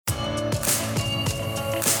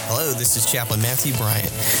Hello, this is Chaplain Matthew Bryant.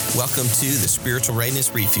 Welcome to the Spiritual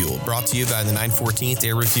Readiness Refuel, brought to you by the 914th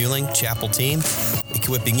Air Refueling Chapel team,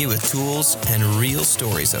 equipping you with tools and real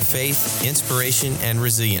stories of faith, inspiration, and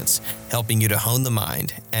resilience, helping you to hone the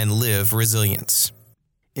mind and live resilience.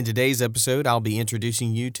 In today's episode, I'll be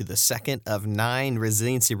introducing you to the second of 9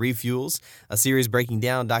 Resiliency Refuels, a series breaking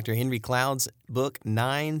down Dr. Henry Cloud's book,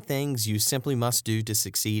 9 Things You Simply Must Do to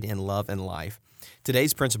Succeed in Love and Life.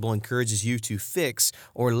 Today's principle encourages you to fix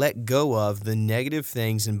or let go of the negative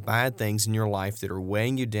things and bad things in your life that are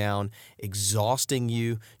weighing you down, exhausting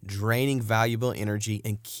you, draining valuable energy,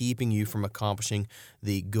 and keeping you from accomplishing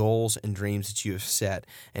the goals and dreams that you have set.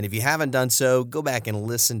 And if you haven't done so, go back and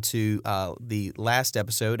listen to the last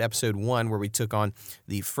episode, episode 1, where we took on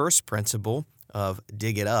the first principle of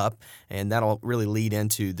dig it up, and that'll really lead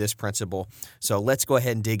into this principle. So let's go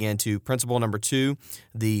ahead and dig into principle number 2,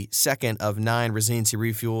 the second of 9 resiliency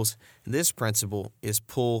refuels. This principle is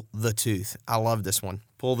pull the tooth. I love this one,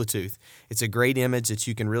 pull the tooth. It's a great image that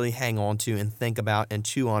you can really hang on to and think about and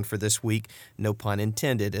chew on for this week, no pun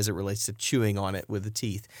intended, as it relates to chewing on it with the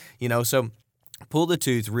teeth. So pull the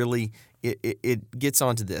tooth really, it gets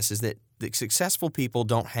onto this, is that the successful people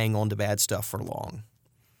don't hang on to bad stuff for long.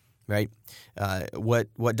 Right?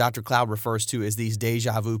 What Dr. Cloud refers to as these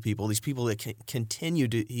deja vu people, these people that continue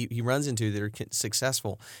to, he runs into that are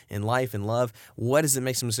successful in life and love. What is it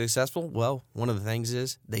makes them successful? Well, one of the things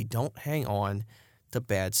is they don't hang on to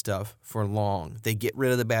bad stuff for long. They get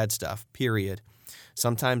rid of the bad stuff, period.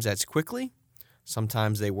 Sometimes that's quickly.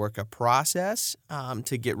 Sometimes they work a process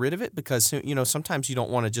to get rid of it because, sometimes you don't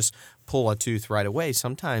want to just pull a tooth right away.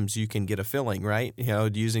 Sometimes you can get a filling, right?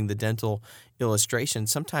 Using the dental illustration,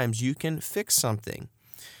 sometimes you can fix something.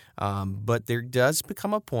 But there does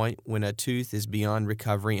become a point when a tooth is beyond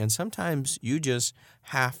recovery, and sometimes you just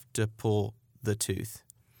have to pull the tooth.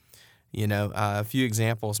 A few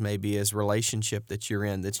examples maybe is relationship that you're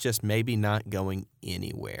in that's just maybe not going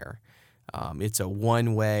anywhere. It's a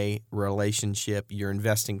one-way relationship. You're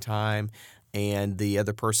investing time, and the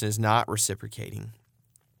other person is not reciprocating.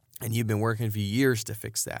 And you've been working for years to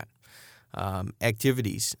fix that.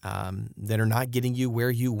 Activities that are not getting you where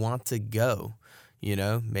you want to go.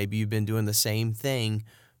 Maybe you've been doing the same thing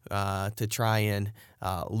to try and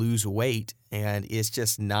lose weight, and it's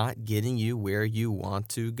just not getting you where you want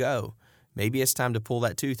to go. Maybe it's time to pull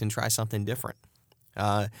that tooth and try something different.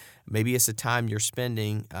 Maybe it's a time you're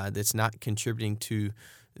spending that's not contributing to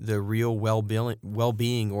the real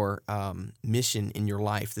well-being or mission in your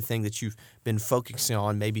life, the thing that you've been focusing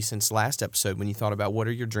on maybe since last episode when you thought about what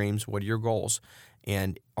are your dreams, what are your goals,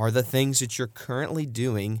 and are the things that you're currently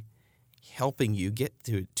doing helping you get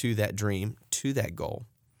to that dream, to that goal?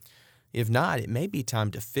 If not, it may be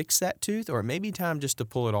time to fix that tooth, or it may be time just to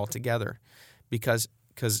pull it all together, because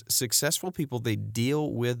successful people, they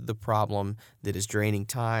deal with the problem that is draining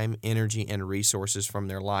time, energy, and resources from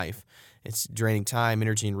their life. It's draining time,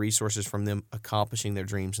 energy, and resources from them accomplishing their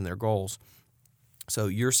dreams and their goals. So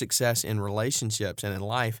your success in relationships and in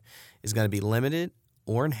life is going to be limited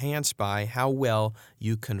or enhanced by how well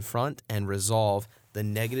you confront and resolve the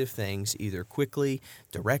negative things, either quickly,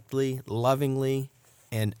 directly, lovingly,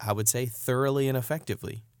 and I would say thoroughly and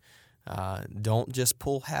effectively. Don't just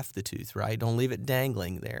pull half the tooth, right? Don't leave it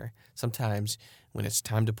dangling there. Sometimes when it's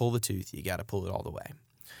time to pull the tooth, you got to pull it all the way.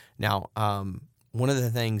 Now, one of the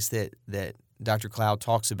things that Dr. Cloud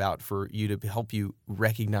talks about for you to help you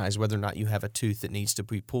recognize whether or not you have a tooth that needs to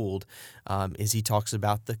be pulled is he talks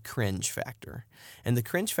about the cringe factor. And the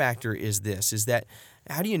cringe factor is this, is that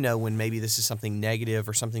how do you know when maybe this is something negative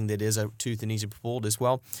or something that is a tooth that needs to be pulled as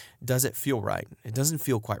well? Does it feel right? It doesn't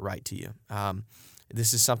feel quite right to you.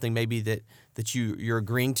 This is something maybe that you're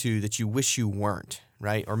agreeing to that you wish you weren't,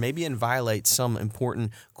 right? Or maybe it violates some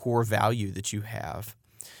important core value that you have.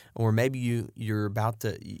 Or maybe you're about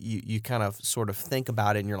to, you kind of sort of think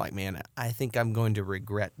about it and you're like, man, I think I'm going to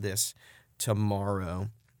regret this tomorrow.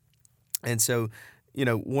 And so,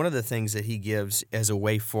 one of the things that he gives as a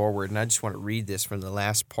way forward, and I just want to read this from the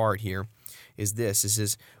last part here, is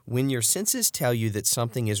this, when your senses tell you that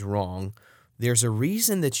something is wrong, there's a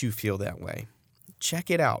reason that you feel that way.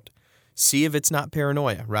 Check it out. See if it's not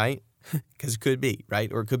paranoia, right? Because it could be,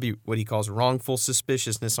 right? Or it could be what he calls wrongful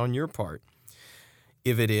suspiciousness on your part.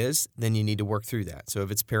 If it is, then you need to work through that. So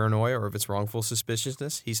if it's paranoia or if it's wrongful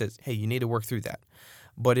suspiciousness, he says, hey, you need to work through that.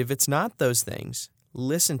 But if it's not those things,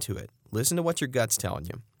 listen to it. Listen to what your gut's telling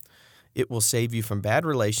you. It will save you from bad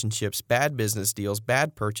relationships, bad business deals,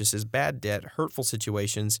 bad purchases, bad debt, hurtful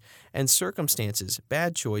situations, and circumstances,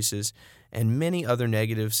 bad choices, and many other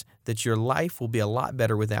negatives that your life will be a lot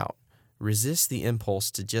better without. Resist the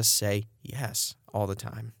impulse to just say yes all the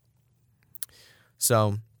time.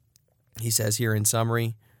 So He says here in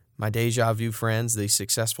summary, my deja vu friends, the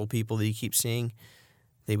successful people that you keep seeing,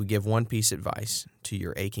 they would give one piece of advice to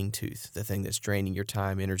your aching tooth, the thing that's draining your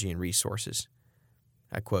time, energy, and resources.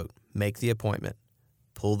 I quote, make the appointment,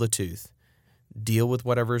 pull the tooth, deal with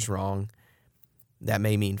whatever's wrong. That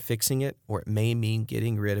may mean fixing it, or it may mean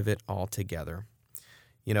getting rid of it altogether.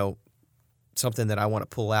 You know, something that I want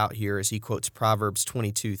to pull out here is he quotes Proverbs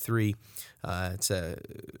 22:3. It's a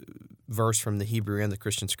verse from the Hebrew and the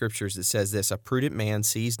Christian scriptures that says this: a prudent man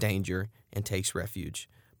sees danger and takes refuge,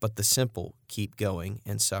 but the simple keep going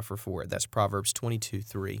and suffer for it. That's Proverbs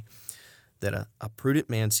 22:3. That a prudent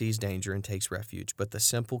man sees danger and takes refuge, but the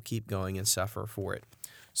simple keep going and suffer for it.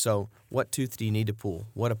 So what tooth do you need to pull?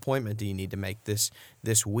 What appointment do you need to make this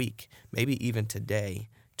week, maybe even today,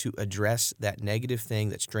 to address that negative thing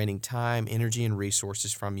that's draining time, energy, and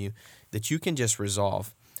resources from you that you can just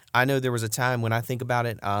resolve? I know there was a time when I think about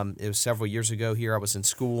it, it was several years ago here, I was in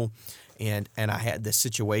school, and I had this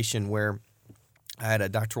situation where I had a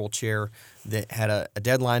doctoral chair that had a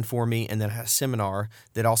deadline for me, and then I had a seminar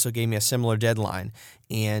that also gave me a similar deadline.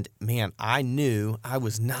 And man, I knew I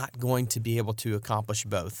was not going to be able to accomplish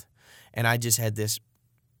both. And I just had this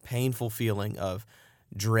painful feeling of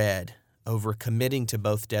dread over committing to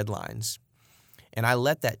both deadlines. And I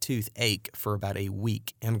let that tooth ache for about a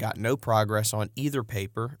week and got no progress on either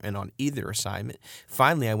paper and on either assignment.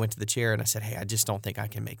 Finally, I went to the chair and I said, hey, I just don't think I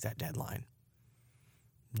can make that deadline.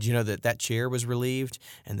 Do you know that chair was relieved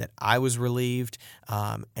and that I was relieved?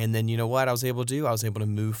 And then you know what I was able to do? I was able to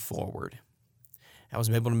move forward. I was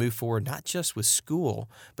able to move forward not just with school,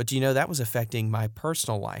 but you know that was affecting my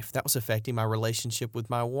personal life. That was affecting my relationship with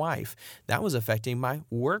my wife. That was affecting my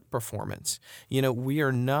work performance. You know, we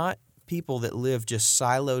are not people that live just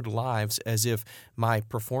siloed lives as if my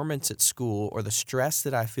performance at school or the stress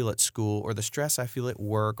that I feel at school or the stress I feel at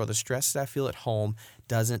work or the stress that I feel at home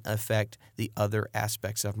doesn't affect the other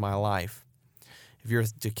aspects of my life. If you're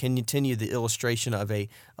to continue the illustration of a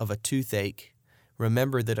toothache,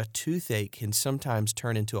 remember that a toothache can sometimes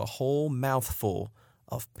turn into a whole mouthful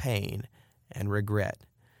of pain and regret.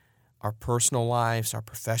 Our personal lives, our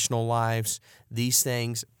professional lives, these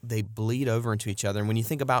things, they bleed over into each other. And when you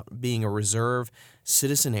think about being a reserve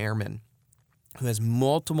citizen airman who has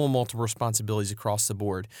multiple responsibilities across the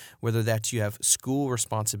board, whether that's you have school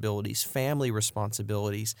responsibilities, family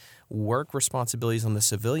responsibilities, work responsibilities on the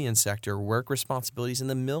civilian sector, work responsibilities in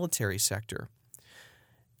the military sector.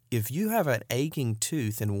 If you have an aching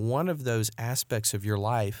tooth in one of those aspects of your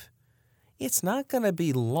life, it's not going to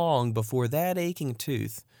be long before that aching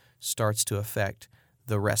tooth starts to affect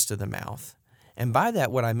the rest of the mouth. And by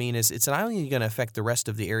that, what I mean is it's not only going to affect the rest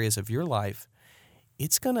of the areas of your life,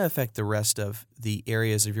 it's going to affect the rest of the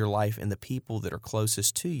areas of your life and the people that are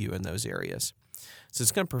closest to you in those areas. So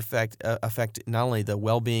it's going to affect not only the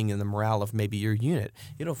well-being and the morale of maybe your unit,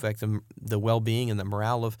 it'll affect the well-being and the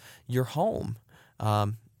morale of your home,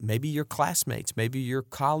 maybe your classmates, maybe your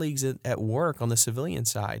colleagues at work on the civilian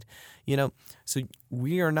side. You know, so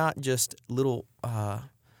we are not just little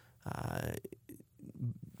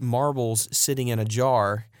marbles sitting in a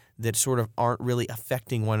jar that sort of aren't really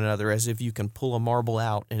affecting one another, as if you can pull a marble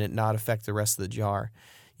out and it not affect the rest of the jar.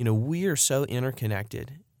 You know, we are so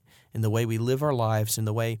interconnected in the way we live our lives and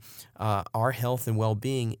the way our health and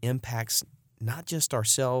well-being impacts not just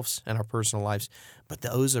ourselves and our personal lives, but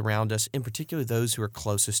those around us, in particular those who are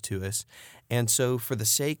closest to us. And so for the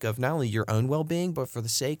sake of not only your own well-being, but for the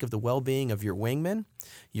sake of the well-being of your wingmen,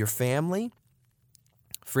 your family,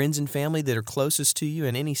 friends and family that are closest to you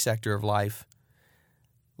in any sector of life,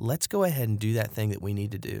 let's go ahead and do that thing that we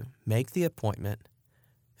need to do. Make the appointment,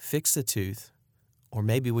 fix the tooth, or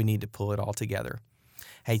maybe we need to pull it all together.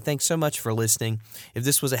 Hey, thanks so much for listening. If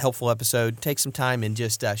this was a helpful episode, take some time and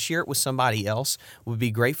just share it with somebody else. We'd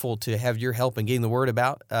be grateful to have your help in getting the word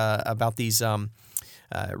about these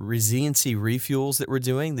resiliency refuels that we're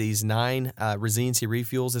doing, these 9 resiliency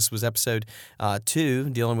refuels. This was episode 2,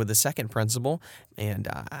 dealing with the second principle. And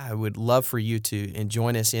I would love for you to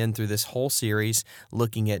join us in through this whole series,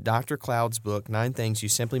 looking at Dr. Cloud's book, 9 Things You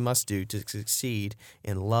Simply Must Do to Succeed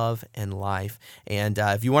in Love and Life. And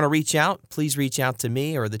if you want to reach out, please reach out to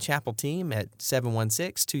me or the chapel team at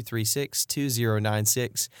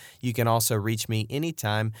 716-236-2096. You can also reach me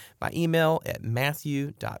anytime by email at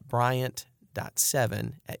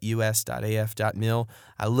matthew.bryant.7@us.af.mil.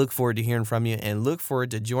 I look forward to hearing from you and look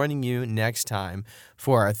forward to joining you next time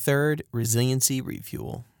for our 3rd Resiliency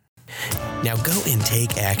Refuel. Now go and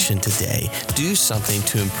take action today. Do something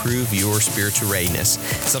to improve your spiritual readiness.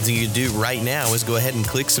 Something you can do right now is go ahead and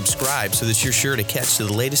click subscribe so that you're sure to catch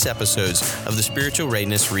the latest episodes of the Spiritual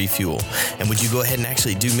Readiness Refuel. And would you go ahead and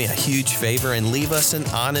actually do me a huge favor and leave us an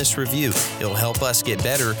honest review? It'll help us get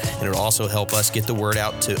better, and it'll also help us get the word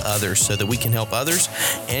out to others so that we can help others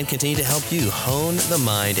and continue to help you hone the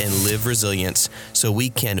mind and live resilience so we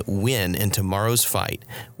can win in tomorrow's fight,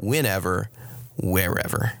 whenever,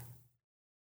 wherever.